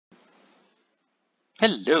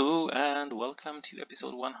Hello and welcome to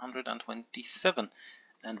episode 127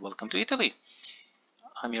 and welcome to Italy.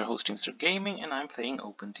 I'm your host Mr. Gaming and I'm playing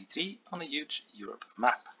OTTD on a huge Europe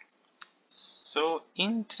map. So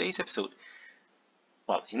in today's episode,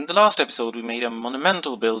 in the last episode we made a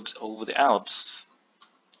monumental build over the Alps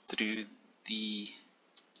through the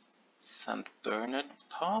St. Bernard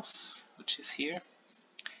Pass, which is here.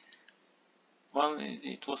 Well,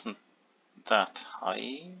 it wasn't that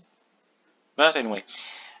high, but anyway.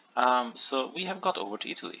 So we have got over to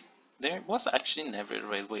Italy. There was actually never a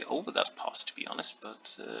railway over that pass, to be honest,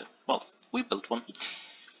 but we built one.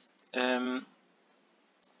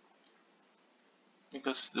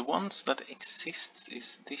 Because the ones that exist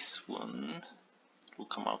is this one. It will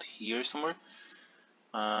come out here somewhere.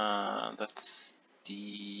 That's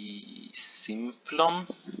the Simplon,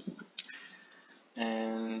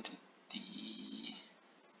 and the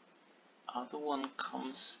other one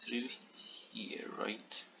comes through here,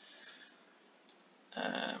 right?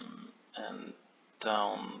 And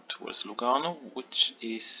down towards Lugano, which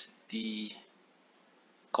is the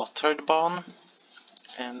Gotthardbahn,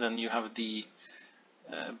 and then you have the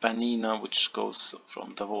Bannina, which goes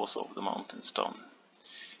from Davos over the mountains down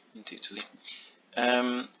into Italy.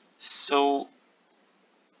 So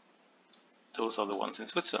those are the ones in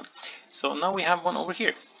Switzerland. So now we have one over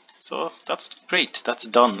here. So that's great, that's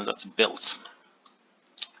done, that's built.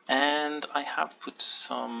 And I have put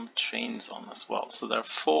some trains on as well. So there are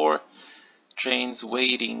 4 trains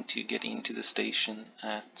waiting to get into the station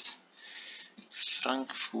at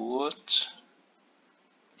Frankfurt.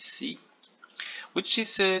 See, which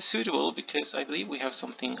is suitable because I believe we have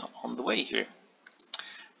something on the way here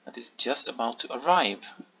that is just about to arrive.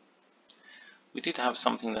 We did have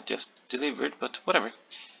something that just delivered, but whatever.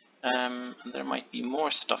 And there might be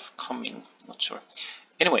more stuff coming, not sure.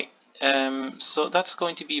 Anyway, so that's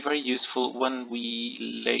going to be very useful when we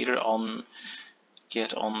later on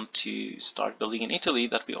get on to start building in Italy,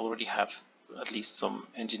 that we already have at least some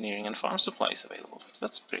engineering and farm supplies available. So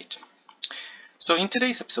that's great. So in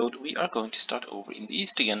today's episode we are going to start over in the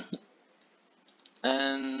east again.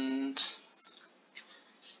 And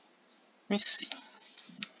let me see.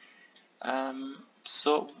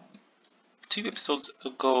 So 2 episodes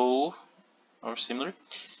ago, or similar,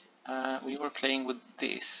 we were playing with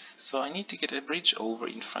this. So I need to get a bridge over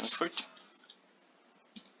in Frankfurt.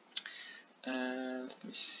 Let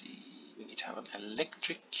me see, we need to have an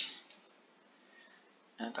electric,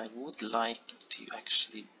 and I would like to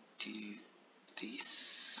actually do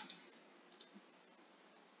this.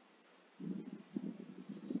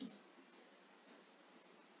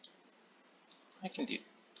 I can do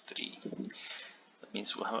 3. That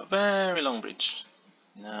means we'll have a very long bridge.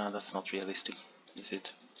 No, that's not realistic, is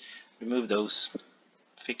it? Remove those,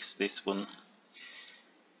 fix this one,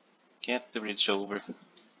 get the bridge over.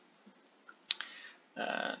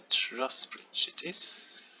 Truss bridge it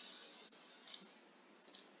is.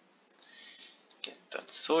 Get that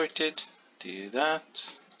sorted, do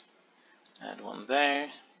that, add one there,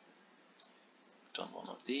 put on one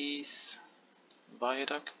of these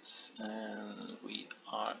viaducts, and we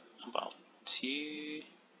are about to...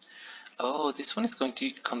 Oh, this one is going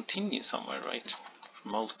to continue somewhere, right?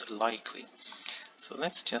 Most likely. So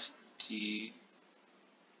let's just do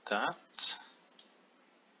that.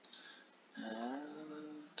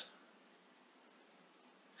 And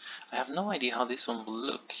I have no idea how this one will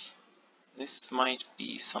look. This might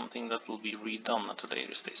be something that will be redone at a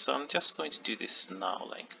later stage. So I'm just going to do this now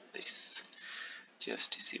like this,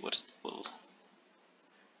 just to see what it will...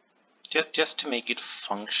 Just to make it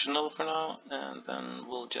functional for now, and then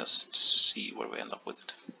we'll just see where we end up with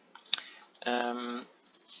it.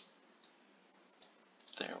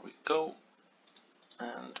 There we go,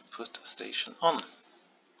 and put a station on.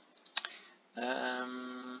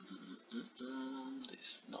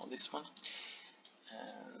 This one,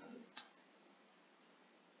 and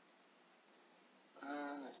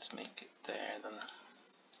let's make it there. Then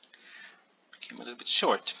it became a little bit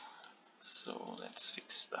short, so let's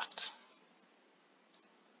fix that.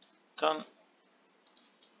 Done.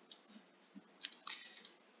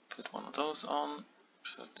 Put one of those on.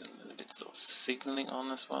 Put a little bit of signaling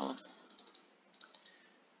on as well.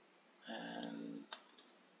 And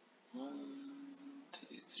 1,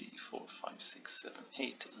 2, 3, 4, 5, 6, 7,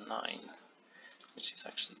 8, 9, which is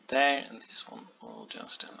actually there, and this one will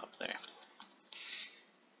just end up there.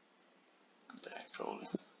 And there, probably.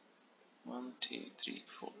 1, 2, 3,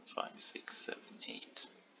 4, 5, 6, 7, 8.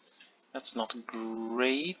 That's not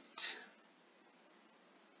great,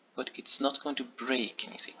 but it's not going to break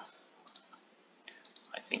anything,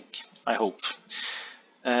 I think. I hope.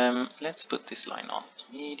 Let's put this line on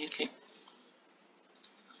immediately.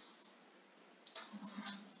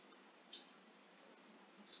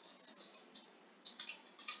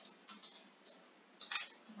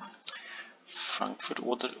 Frankfurt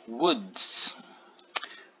Oder woods.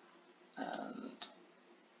 And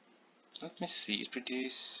let me see, it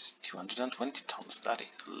produced 220 tons. That is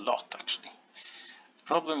a lot, actually. The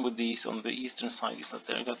problem with these on the eastern side is that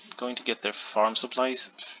they're going to get their farm supplies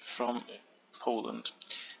from Poland,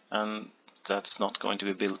 and that's not going to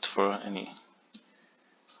be built for any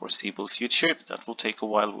foreseeable future. That will take a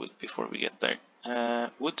while before we get there.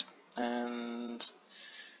 Wood, and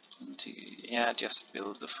yeah, just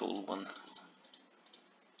build the full one.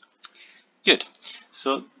 Good.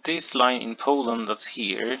 So this line in Poland that's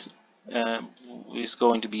here is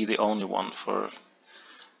going to be the only one for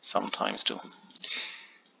some time still.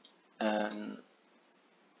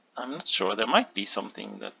 I'm not sure, there might be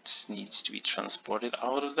something that needs to be transported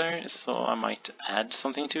out of there, so I might add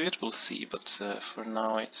something to it, we'll see, but for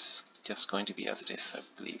now it's just going to be as it is, I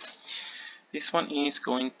believe. This one is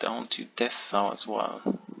going down to Dessau as well,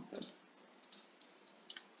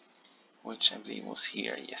 which I believe was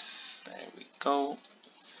here. Yes, there we go.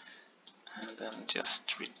 And then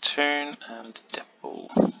just return and depot.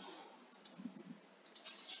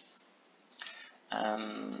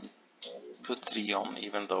 And put 3 on,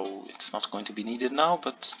 even though it's not going to be needed now,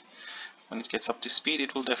 but when it gets up to speed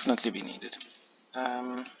it will definitely be needed.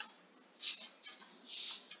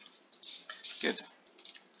 Good.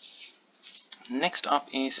 Next up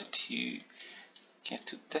is to get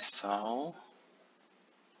to Dessau.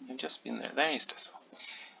 We've just been there. There is Dessau.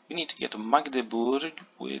 We need to get to Magdeburg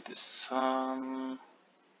with some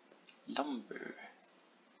lumber.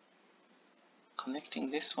 Connecting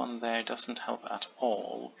this one there doesn't help at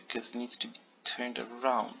all because it needs to be turned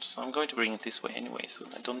around. So I'm going to bring it this way anyway, so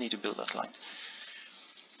I don't need to build that line.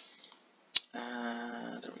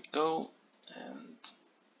 There we go. And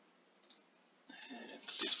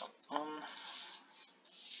put this one on.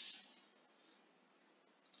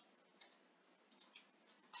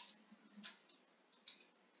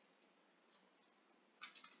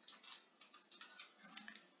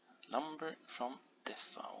 Lumber from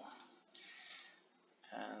Dessau.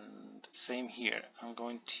 And same here, I'm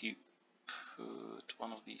going to put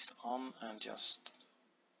one of these on and just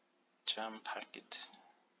jam pack it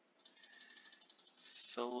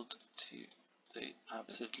filled to the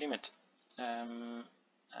absolute limit. And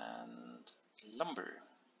lumber.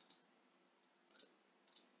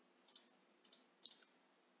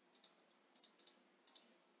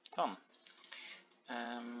 Done. There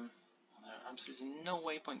are absolutely no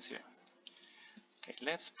waypoints here. Okay,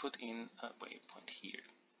 let's put in a waypoint here,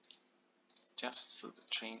 just so the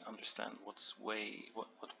train understands what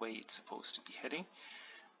way it's supposed to be heading.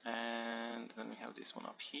 And then we have this one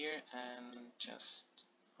up here, and just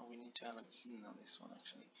we need to have an in on this one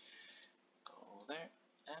actually. Go there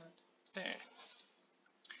and there.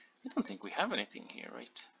 I don't think we have anything here,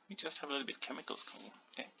 right? We just have a little bit of chemicals coming in.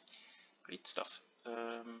 Okay, great stuff.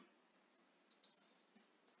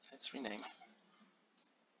 Let's rename.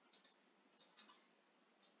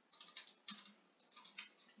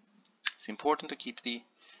 It's important to keep the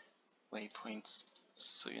waypoints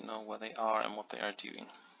so you know where they are and what they are doing.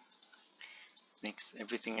 Makes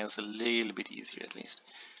everything else a little bit easier at least.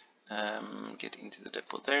 Get into the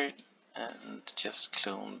depot there and just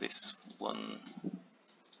clone this one.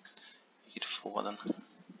 Make it 4 then.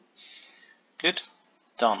 Good.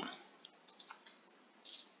 Done.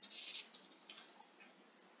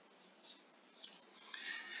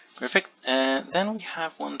 Perfect. Then we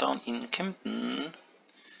have one down in Kempten,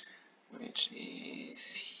 which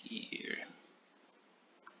is here.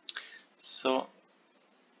 So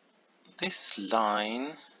this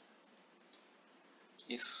line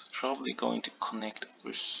is probably going to connect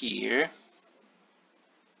over here,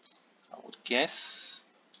 I would guess.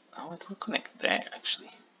 Oh, it will connect there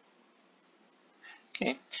actually.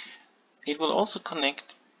 Okay, it will also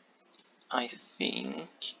connect, I think,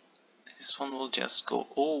 this one will just go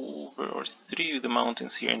over or through the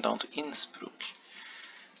mountains here and down to Innsbruck.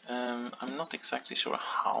 I'm not exactly sure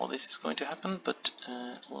how this is going to happen, but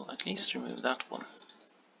we'll at least remove that one.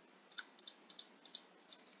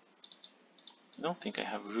 I don't think I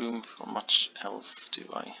have room for much else, do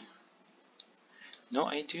I? No,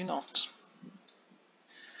 I do not.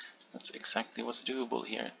 That's exactly what's doable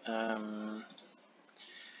here.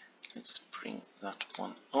 Let's bring that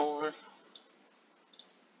one over.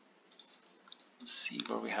 Let's see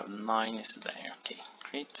where we have 9 is there. Okay,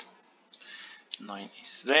 great. 9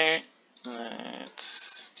 is there.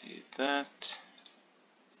 Let's do that.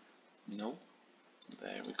 No,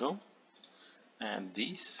 there we go. And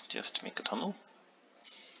these, just to make a tunnel.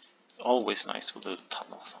 It's always nice with a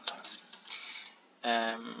tunnel sometimes.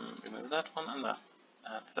 Remove that one and that.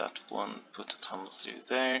 Add that one, put a tunnel through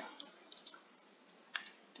there.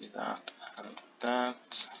 Do that and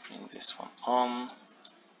that. Bring this one on.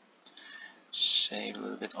 Shave a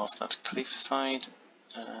little bit off that cliff side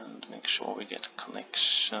and make sure we get a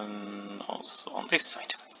connection also on this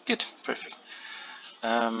side. Good, perfect.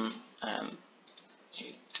 And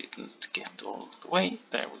it didn't get all the way.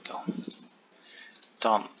 There we go.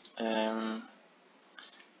 Done.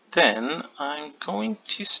 Then I'm going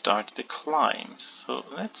to start the climb. So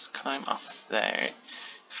let's climb up there.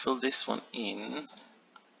 Fill this one in.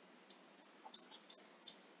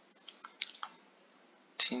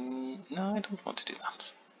 No, I don't want to do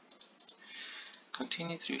that.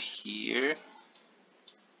 Continue through here.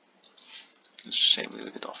 Can shave a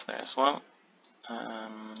little bit off there as well.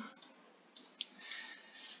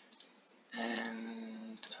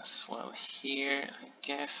 And as well here, I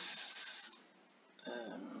guess.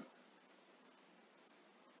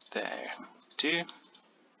 There too.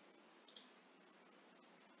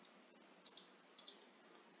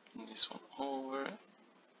 Bring this one over.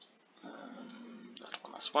 That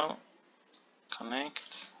one as well.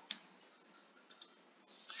 Connect.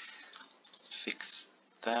 Fix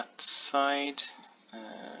that side.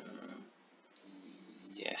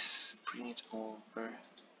 Yes, bring it over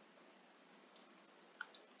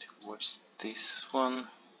towards this one.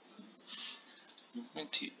 I'm going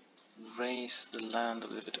to raise the land a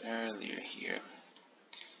little bit earlier here,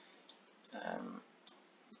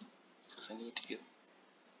 because I need to get,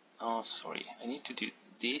 oh sorry, I need to do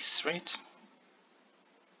this, right?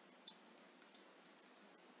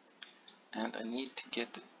 And I need to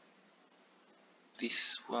get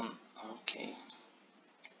this one, okay.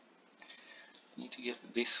 I need to get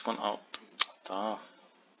this one out the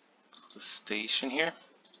station here,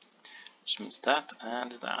 which means that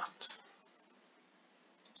and that.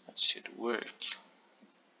 That should work.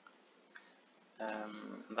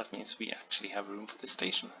 That means we actually have room for the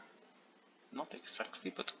station. Not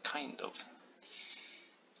exactly, but kind of.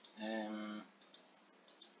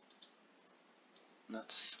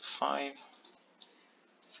 That's 5,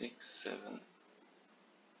 6, 7,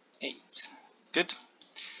 8. Good.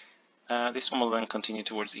 This one will then continue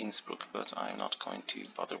towards Innsbruck, but I'm not going to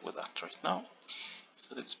bother with that right now.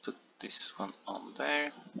 So let's put this one on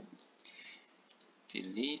there.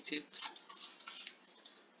 Delete it.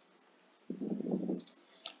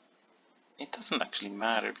 It doesn't actually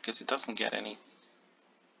matter because it doesn't get any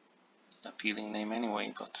appealing name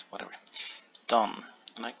anyway, but whatever. Done.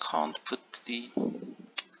 And I can't put the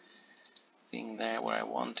thing there where I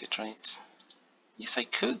want it, right? Yes, I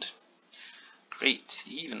could. Great,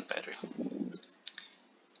 even better.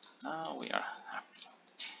 Now we are happy.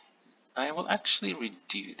 I will actually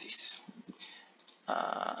redo this.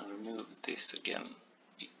 Remove this again,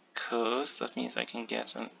 because that means I can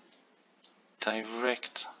get a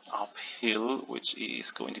direct uphill, which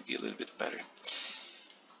is going to be a little bit better.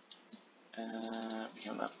 We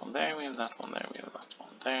have that one there, we have that one there, we have that one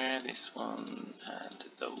there, this one, and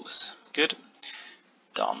those. Good.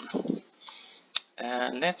 Done.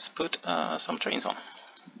 Let's put some trains on.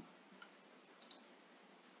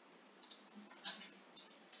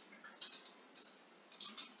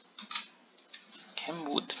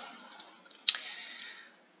 Wood.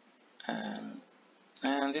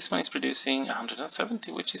 And this one is producing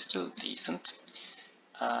 170, which is still decent.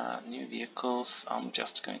 New vehicles, I'm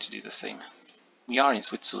just going to do the same. We are in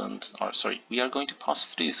Switzerland, or sorry, we are going to pass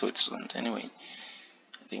through Switzerland anyway.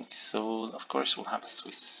 I think so, of course we'll have a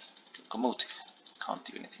Swiss locomotive. Can't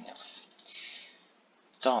do anything else.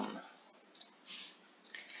 Done.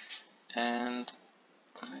 And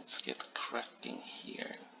let's get cracking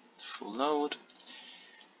here. Full load.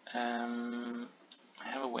 I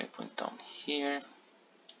have a waypoint down here.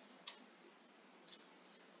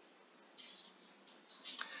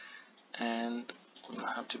 And we'll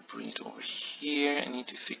have to bring it over here. I need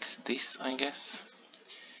to fix this, I guess.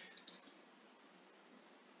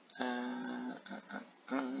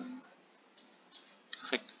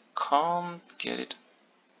 Because I can't get it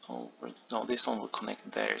over. No, this one will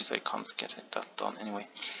connect there, so I can't get that done anyway.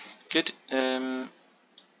 Good.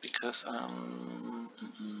 Because I'm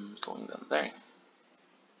going down there.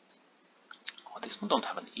 Oh, this one don't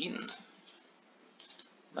have an in.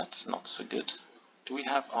 That's not so good. Do we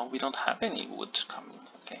have? Oh, we don't have any wood coming.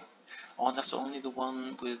 Okay. Oh, that's only the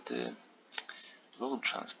one with the road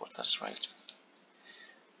transport. That's right.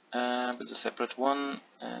 With a separate one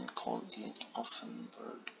and call it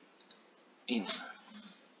Offenburg Inn.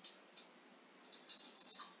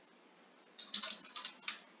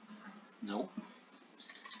 No.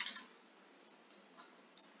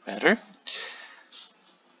 Better.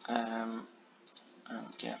 And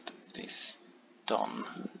get this done.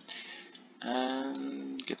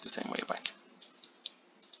 And get the same way back.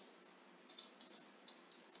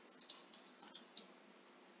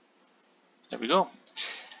 There we go.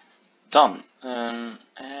 Done.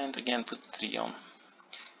 And again put 3 on.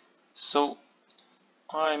 So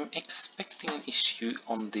I'm expecting an issue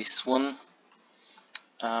on this one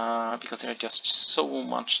because there are just so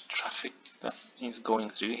much traffic that is going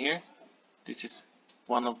through here. This is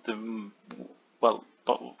one of the, well,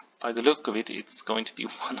 by the look of it, it's going to be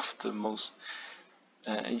one of the most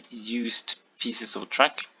used pieces of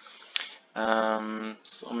track.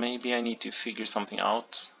 So maybe I need to figure something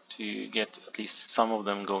out to get at least some of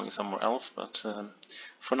them going somewhere else, but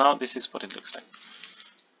for now this is what it looks like.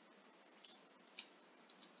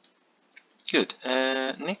 Good.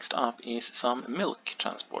 Next up is some milk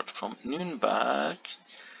transport from Nürnberg.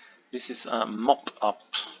 This is a mop up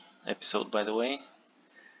episode, by the way.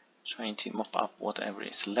 Trying to mop up whatever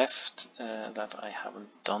is left that I haven't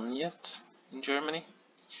done yet in Germany.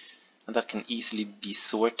 And that can easily be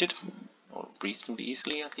sorted, or reasonably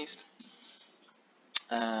easily at least.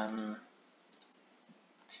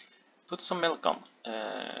 Put some milk on.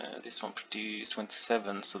 This one produced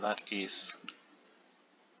 27, so that is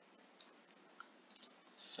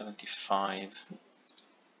 75.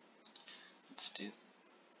 Let's do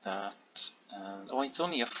that. And, oh, it's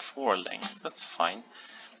only a 4 length. That's fine.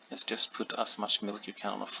 Let's just put as much milk you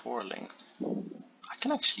can on a 4 length. I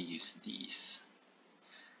can actually use these.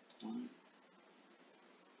 1,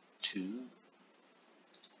 2,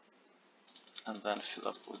 and then fill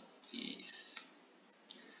up with these.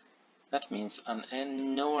 That means an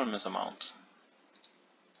enormous amount,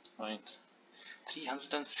 right?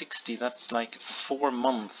 360, that's like 4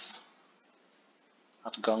 months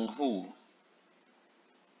at Ganghu.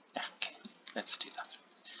 Okay, let's do that.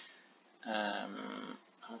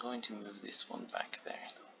 I'm going to move this one back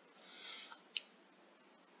there.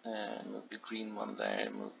 Move the green one there,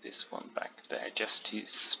 move this one back there, just to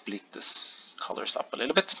split the colors up a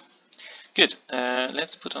little bit. Good,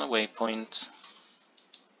 let's put on a waypoint.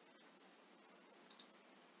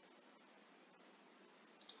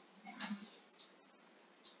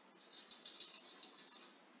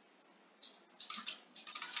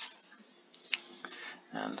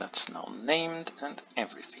 And that's now named and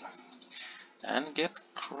everything. And get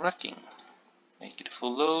cracking. Make it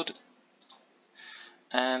full load.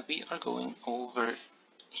 And we are going over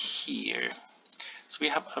here. So we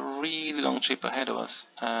have a really long trip ahead of us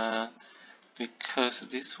because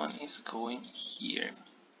this one is going here.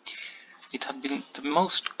 It had been the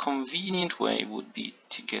most convenient way would be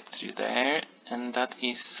to get through there, and that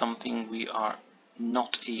is something we are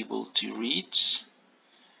not able to reach.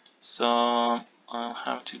 So I'll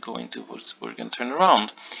have to go into Würzburg and turn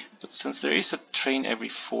around. But since there is a train every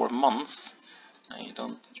 4 months, I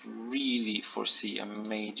don't really foresee a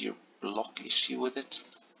major block issue with it.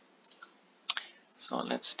 So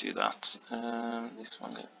let's do that. This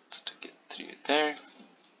one gets to get through there,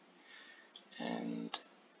 and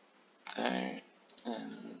there,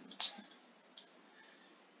 and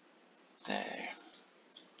there.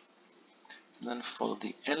 And then follow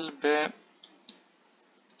the Elbe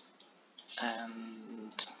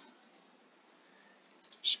and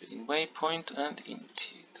Schwerin waypoint and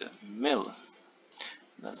into the mill.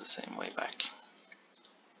 And then the same way back.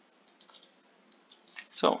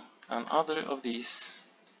 So, another of these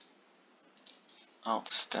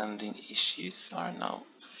outstanding issues are now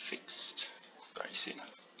fixed very soon.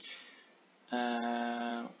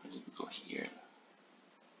 Where did we go here?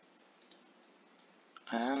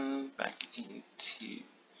 And back into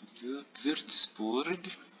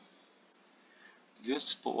Würzburg.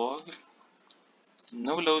 Würzburg.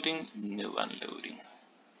 No loading, no unloading.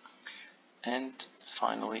 And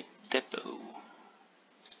finally, depot.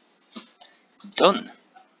 Done.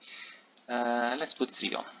 Let's put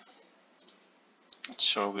 3 on. Not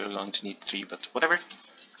sure we're going to need 3, but whatever.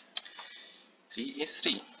 3 is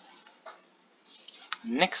 3.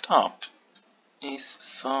 Next up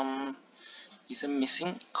is a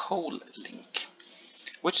missing coal link,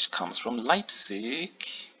 which comes from Leipzig,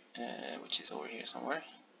 which is over here somewhere.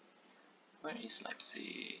 Where is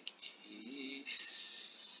Leipzig? Is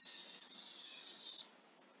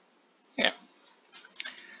here.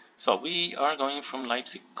 So we are going from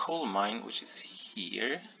Leipzig coal mine, which is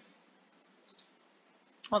here.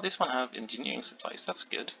 Oh, this one has engineering supplies. That's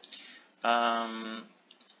good. And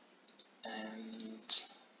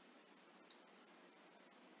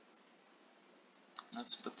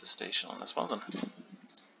let's put the station on as well then.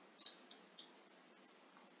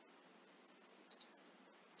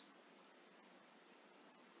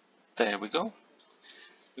 There we go.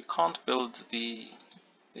 We can't build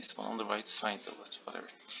this one on the right side though, but whatever.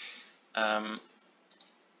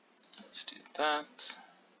 Let's do that.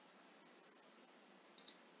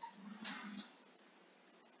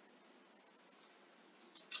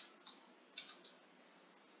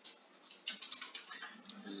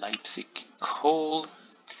 Leipzig coal.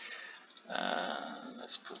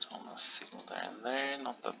 Let's put on a signal there and there,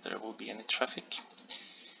 not that there will be any traffic,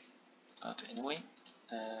 but anyway,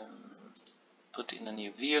 put in a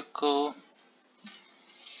new vehicle.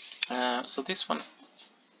 So this one,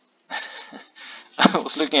 I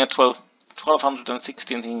was looking at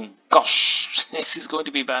 1216 thinking, gosh, this is going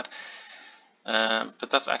to be bad. But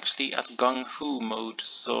that's actually at gung ho mode,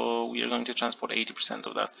 so we are going to transport 80%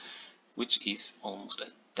 of that, which is almost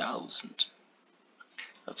 1,000.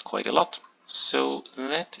 That's quite a lot. So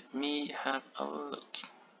let me have a look.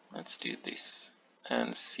 Let's do this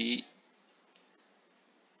and see.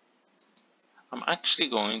 I'm actually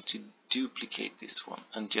going to duplicate this one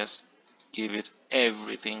and just give it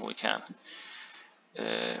everything we can,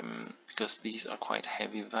 because these are quite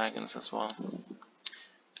heavy wagons as well.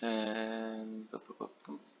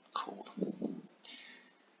 Cool.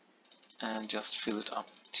 And just fill it up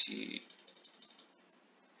to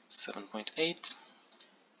 7.8,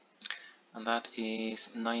 and that is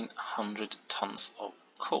 900 tons of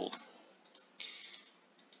coal.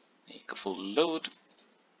 Make a full load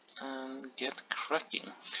and get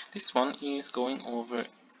cracking. This one is going over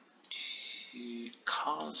to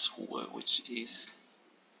Karlsruhe, which is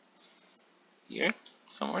here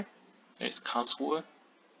somewhere. There's Karlsruhe.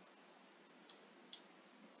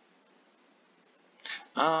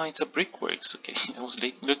 Ah, it's a brickworks. Okay, I was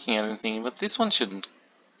looking at anything, but this one shouldn't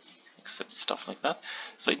accept stuff like that.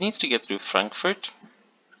 So it needs to get through Frankfurt,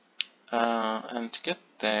 and to get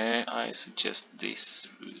there I suggest this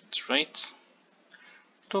route, right?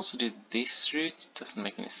 But also do this route, doesn't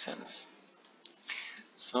make any sense.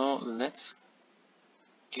 So let's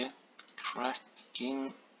get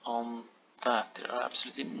cracking on that. There are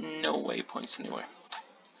absolutely no waypoints anywhere.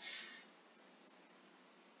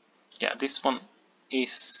 Yeah, this one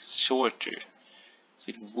is shorter,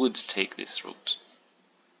 so it would take this route,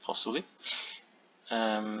 possibly.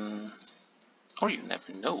 Or you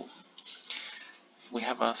never know. We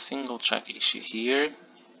have a single track issue here,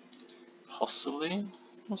 possibly.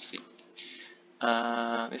 We'll see.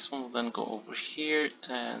 This one will then go over here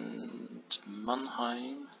and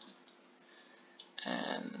Mannheim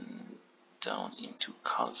and down into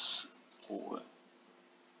Karlsruhe.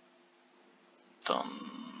 Done.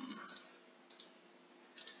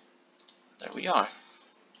 There we are.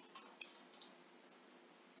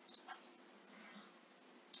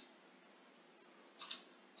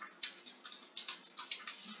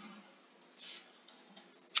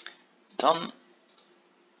 Done.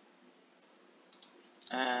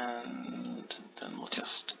 And then we'll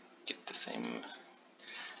just get the same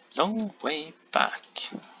long way back.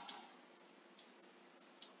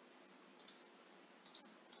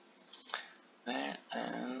 There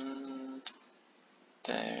and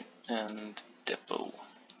there and depot.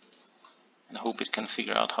 And I hope it can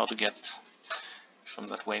figure out how to get from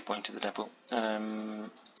that waypoint to the depot.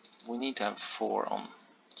 We need to have 4 on,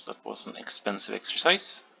 so that was an expensive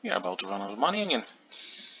exercise. We are about to run out of money again.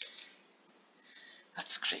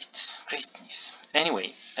 That's great, great news.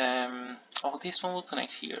 Anyway, oh, this one will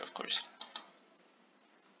connect here, of course.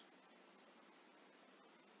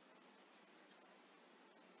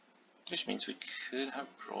 Which means we could have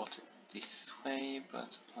brought it this way,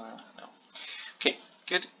 but no. Okay,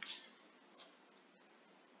 good.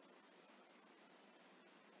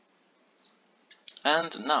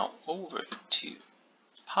 And now over to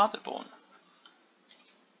Paderborn.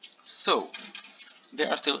 So, there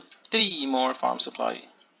are still 3 more farm supply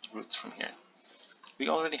routes from here. We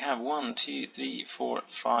already have 1, 2, 3, 4,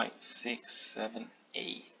 5, 6, 7,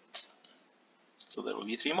 8. So there will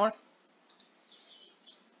be 3 more.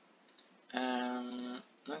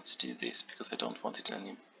 Let's do this because I don't want it in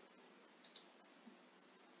any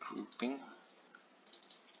grouping.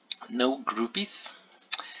 No groupies.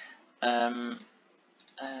 And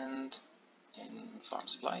in farm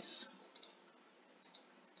supplies,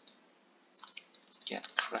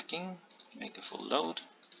 get cracking, make a full load.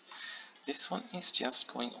 This one is just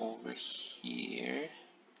going over here.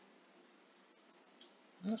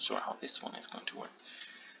 I'm not sure how this one is going to work.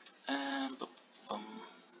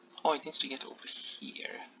 Oh, it needs to get over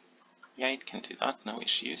here. Yeah, it can do that, no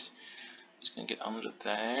issues. It can get under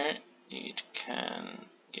there, it can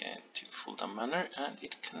get to full down manner, and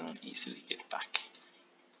it can easily get back.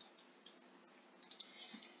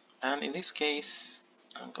 And in this case,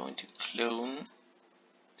 I'm going to clone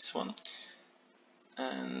this one,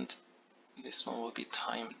 and this one will be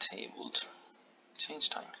timetabled. Change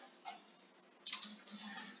time.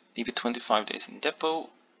 Leave it 25 days in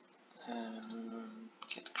depot.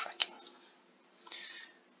 Get cracking.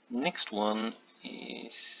 Next one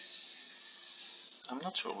is, I'm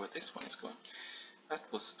not sure where this one is going. That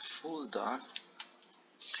was full done.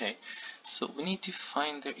 Okay, so we need to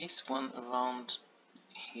find, there is one around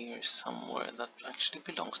here somewhere that actually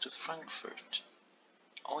belongs to Frankfurt.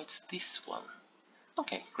 Oh, it's this one.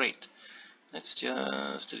 Okay, great. Let's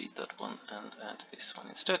just delete that one and add this one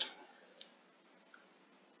instead.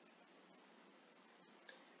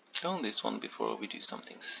 Clone this one before we do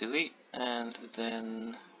something silly, and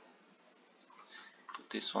then put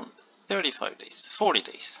this one 35 days, 40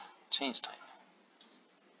 days, change time,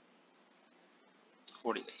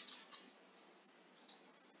 40 days.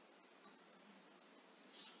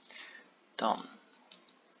 Done.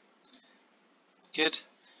 Good.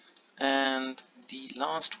 And the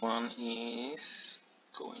last one is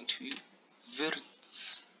going to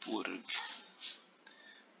Würzburg,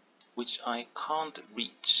 which I can't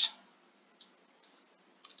reach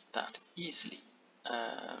that easily.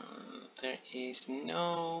 There is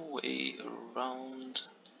no way around.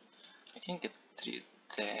 I can get through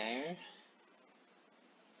there.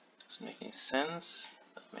 Doesn't make any sense.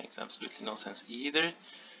 That makes absolutely no sense either.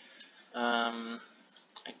 I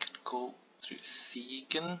could go through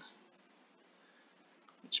Siegen,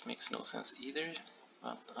 which makes no sense either,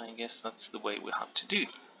 but I guess that's the way we have to do.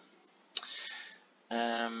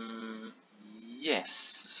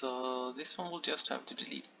 Yes, so this one will just have to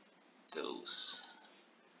delete those,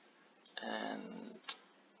 and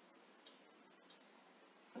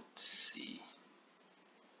let's see,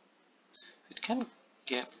 so it can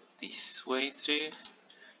get this way through, it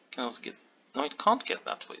can also get, no, it can't get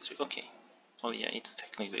that way through. Okay, well, yeah, it's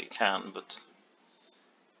technically it can, but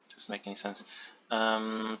it doesn't make any sense.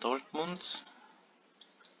 Dortmund,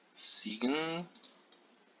 Siegen,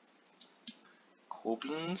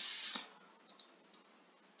 Koblenz,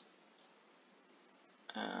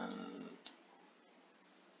 and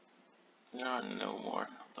there are no more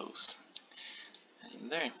of those in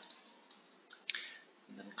there.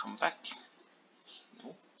 And then come back.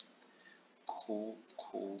 No.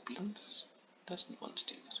 Koblenz doesn't want to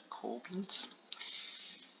do that. Koblenz,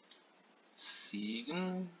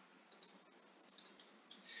 Siegen,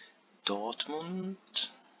 Dortmund,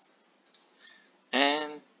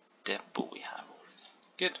 and Depot we have already.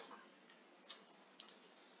 Good.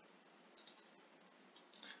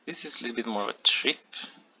 This is a little bit more of a trip,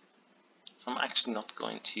 so I'm actually not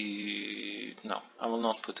going to, no, I will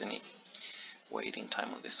not put any waiting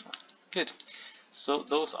time on this one. Good. So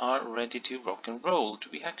those are ready to rock and roll. Do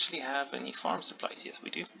we actually have any farm supplies? Yes, we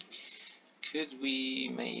do. Could we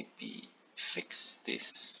maybe fix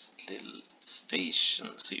this little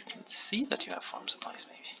station so you can see that you have farm supplies,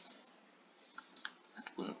 maybe? That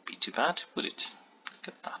wouldn't be too bad, would it? Look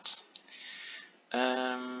at that.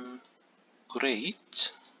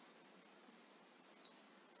 Great.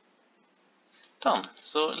 Done.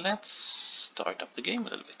 So let's start up the game a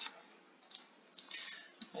little bit.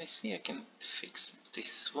 I see I can fix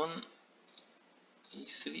this one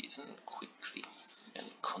easily and quickly and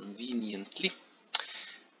conveniently.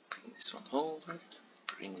 Bring this one over,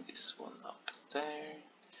 bring this one up there,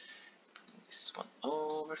 bring this one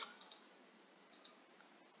over,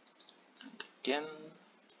 and again.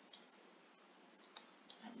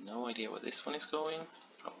 I have no idea where this one is going,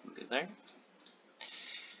 probably there.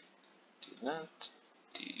 Do that,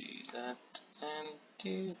 and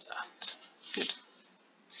do that. Good.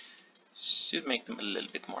 Should make them a little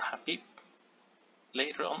bit more happy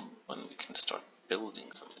later on when we can start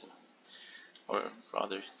building something, or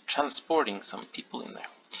rather transporting some people in there.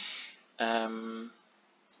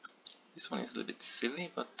 This one is a little bit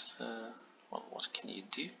silly, but well, what can you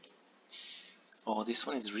do? Oh, this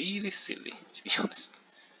one is really silly, to be honest.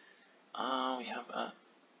 We have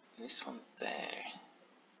this one there.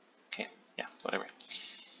 Okay, yeah, whatever.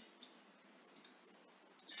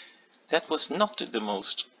 That was not the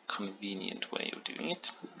most convenient way of doing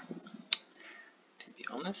it, to be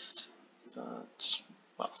honest, but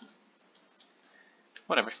well,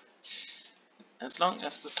 whatever. As long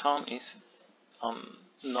as the town is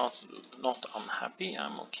not unhappy,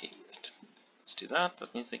 I'm okay with it. Let's do that.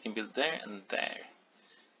 That means they can build there and there.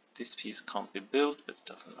 This piece can't be built, but it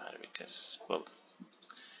doesn't matter because, well,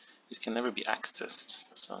 it can never be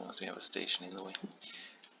accessed as long as we have a station in the way.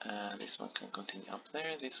 This one can continue up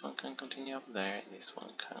there, this one can continue up there, this one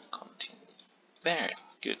can continue there.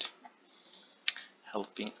 Good.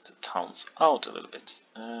 Helping the towns out a little bit.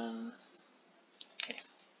 Okay.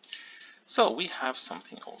 So we have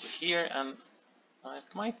something over here, and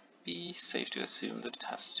it might be safe to assume that it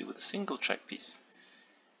has to do with a single track piece.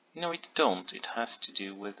 No, it don't. It has to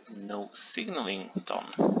do with no signaling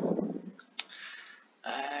done.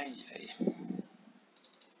 Yay.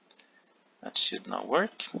 That should now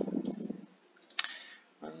work.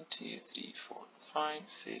 And 2, 3, 4, 5,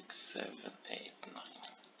 6, 7, 8, 9.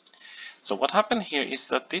 So what happened here is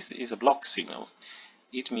that this is a block signal.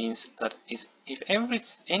 It means that if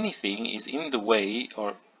anything is in the way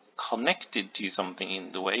or connected to something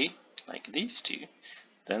in the way, like these two,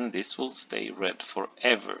 then this will stay red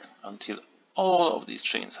forever until all of these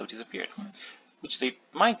trains have disappeared. Which they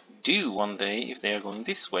might do one day if they are going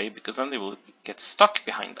this way, because then they will get stuck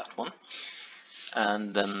behind that one,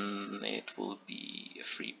 and then it will be a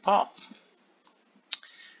free path.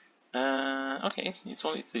 Okay, it's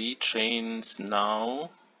only 3 trains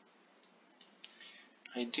now.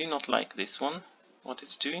 I do not like this one, what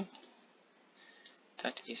it's doing.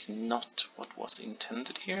 That is not what was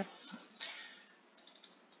intended here.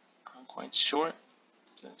 I'm quite sure.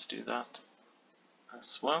 Let's do that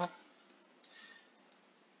as well.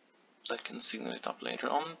 I can signal it up later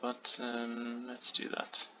on, but let's do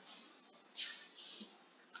that.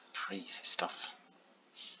 Crazy stuff.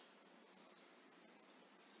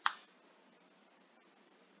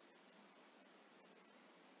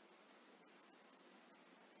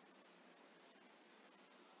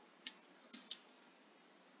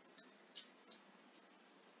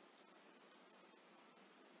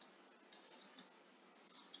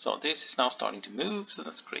 So this is now starting to move, so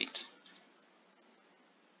that's great.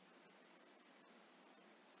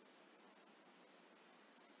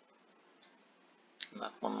 And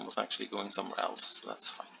that one was actually going somewhere else, so that's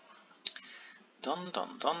fine. Done,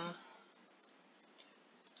 done, done.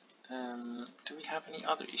 Do we have any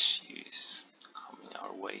other issues coming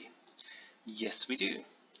our way? Yes, we do.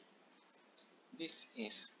 This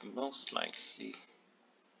is most likely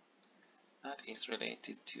that is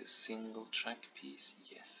related to a single track piece,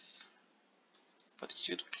 yes. But it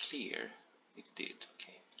should clear. It did.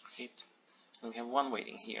 Okay, great. And we have one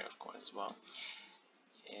waiting here, of course, as well.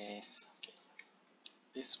 Yes. Okay.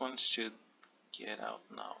 This one should get out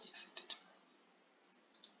now. Yes, it did.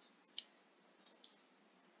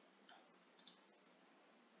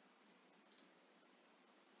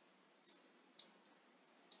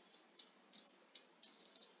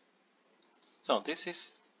 So this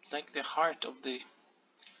is like the heart of the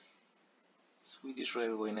Swedish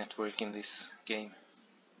railway network in this game.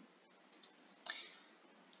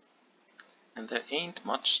 And there ain't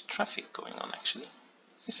much traffic going on actually.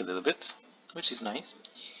 There's a little bit, which is nice.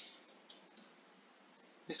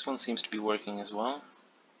 This one seems to be working as well.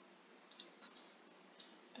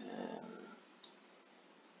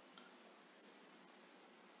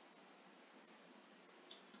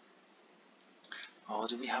 Oh,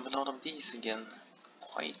 do we have a lot of these again?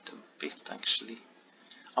 Quite a bit actually.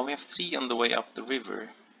 Oh, we have 3 on the way up the river.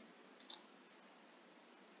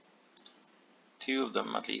 2 of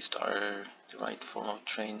them at least are the right form of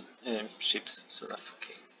ships, so that's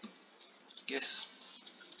okay. Guess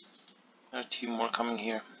there are 2 more coming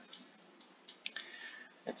here.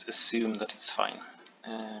 Let's assume that it's fine.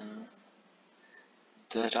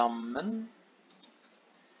 Drammen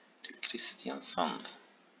to Kristiansand.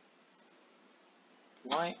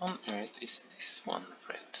 Why on earth is this one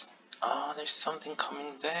red? Ah, there's something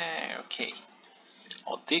coming there. Okay.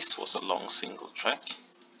 Oh, this was a long single track.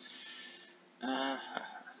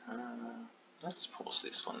 Let's pause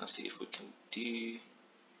this one and see if we can do...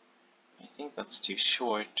 I think that's too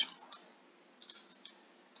short.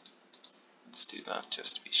 Let's do that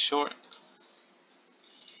just to be sure.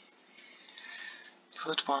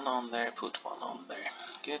 Put one on there, put one on there.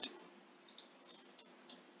 Good.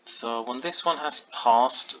 So when this one has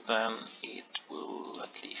passed, then it will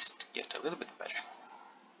at least get a little bit better.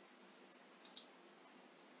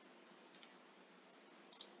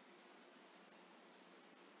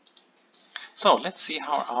 So let's see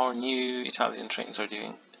how our new Italian trains are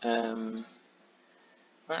doing. Where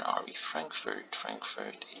are we? Frankfurt.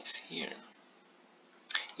 Frankfurt is here.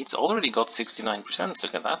 It's already got 69%,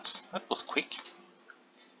 look at that. That was quick.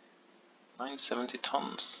 970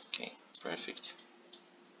 tons. Okay, perfect.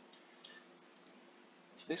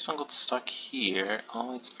 So this one got stuck here.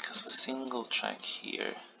 Oh, it's because of a single track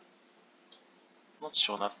here. Not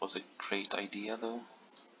sure that was a great idea though.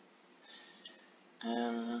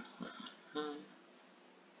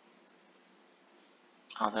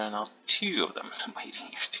 Oh, there are now 2 of them waiting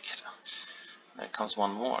here to get out. There comes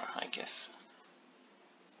one more, I guess.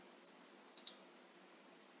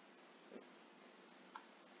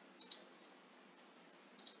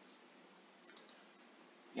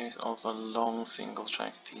 Here's also a long single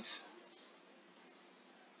track piece.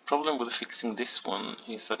 Problem with fixing this one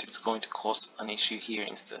is that it's going to cause an issue here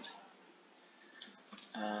instead.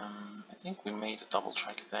 I think we made a double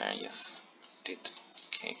track there, yes, did.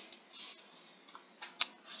 Okay.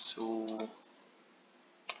 So,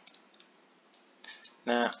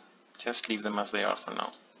 nah, Just leave them as they are for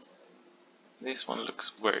now. This one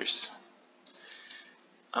looks worse.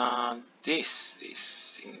 This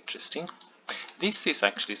is interesting. This is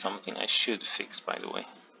actually something I should fix, by the way.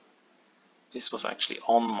 This was actually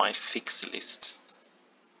on my fix list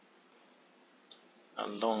a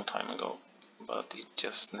long time ago, but it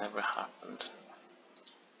just never happened.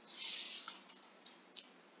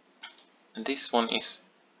 And this one is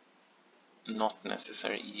not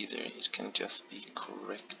necessary either, it can just be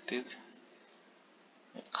corrected.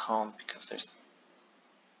 I can't because there's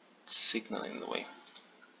signal in the way.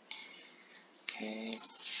 Okay,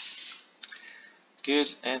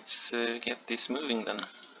 good, let's get this moving then.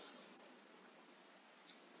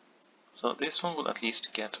 So this one will at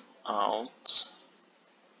least get out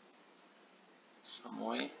some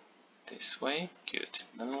way, this way, good.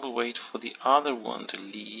 Then we'll wait for the other one to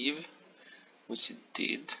leave, which it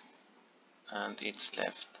did, and it's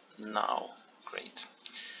left now. Great.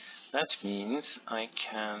 That means I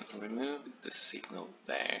can remove the signal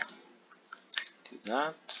there. Do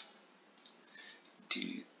that.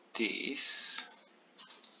 Do this.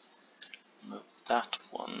 Move that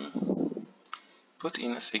one. Put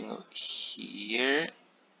in a signal here,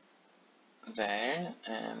 there,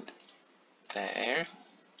 and there.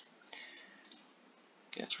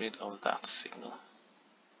 Get rid of that signal.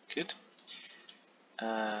 Good.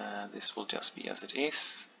 This will just be as it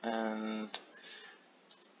is, and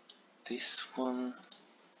this one.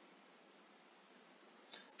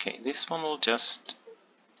 Okay, this one will just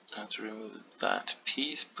have to remove that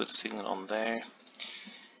piece, put a signal on there.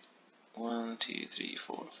 1, 2, 3,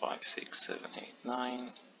 4, 5, 6, 7, 8,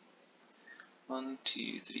 9. 1,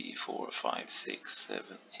 2, 3, 4, 5, 6,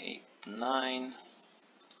 7, 8, 9.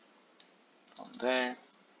 On there.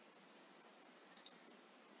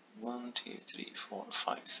 1, 2, 3, 4,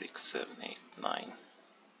 5, 6, 7, 8, 9.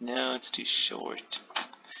 No, it's too short.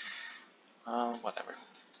 Whatever.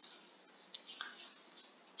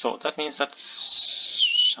 So that means that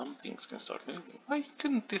some things can start moving. Why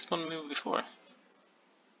couldn't this one move before?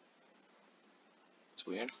 It's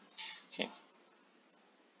weird. Okay.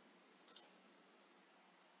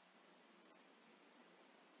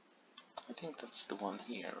 I think that's the one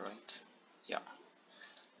here, right? Yeah.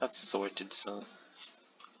 That's sorted, so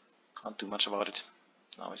can't do much about it.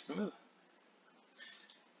 Now it can move.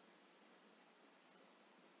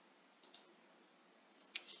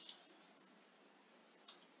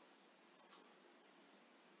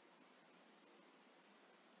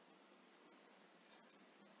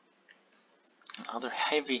 Another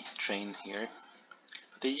heavy train here.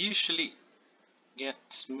 But they usually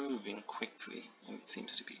get moving quickly, and it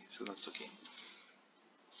seems to be, so that's okay.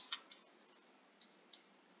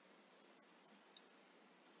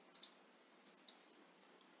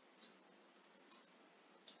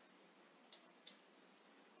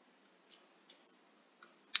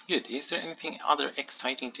 Good. Is there anything other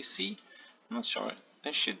exciting to see? I'm not sure.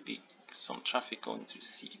 There should be some traffic going through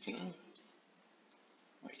Siegen.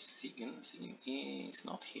 Where is Siegen? Siegen is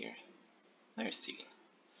not here. There's Siegen.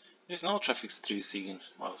 There's no traffic through Siegen.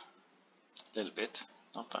 Well, a little bit,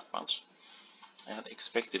 not that much. I had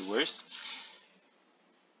expected worse,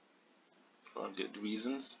 for good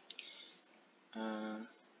reasons.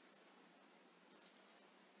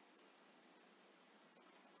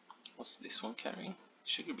 What's this one carrying?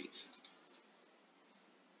 Sugar beets.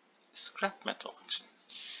 Scrap metal, actually.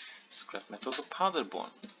 Scrap metal to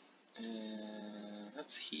Paderborn.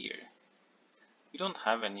 That's here. We don't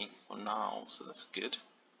have any for now, so that's good.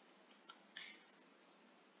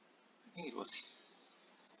 I think it was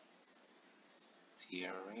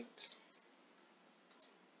here, right?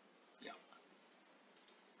 Yeah.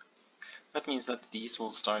 That means that these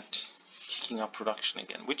will start kicking up production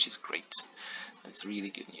again, which is great. That's really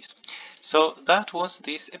good news. So that was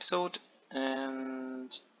this episode,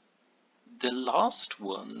 and the last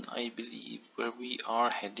one, I believe, where we are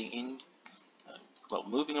heading in, well,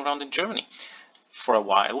 moving around in Germany for a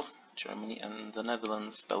while. Germany and the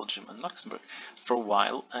Netherlands, Belgium and Luxembourg for a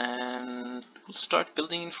while, and we'll start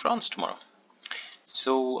building in France tomorrow.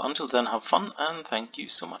 So until then, have fun, and thank you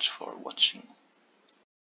so much for watching.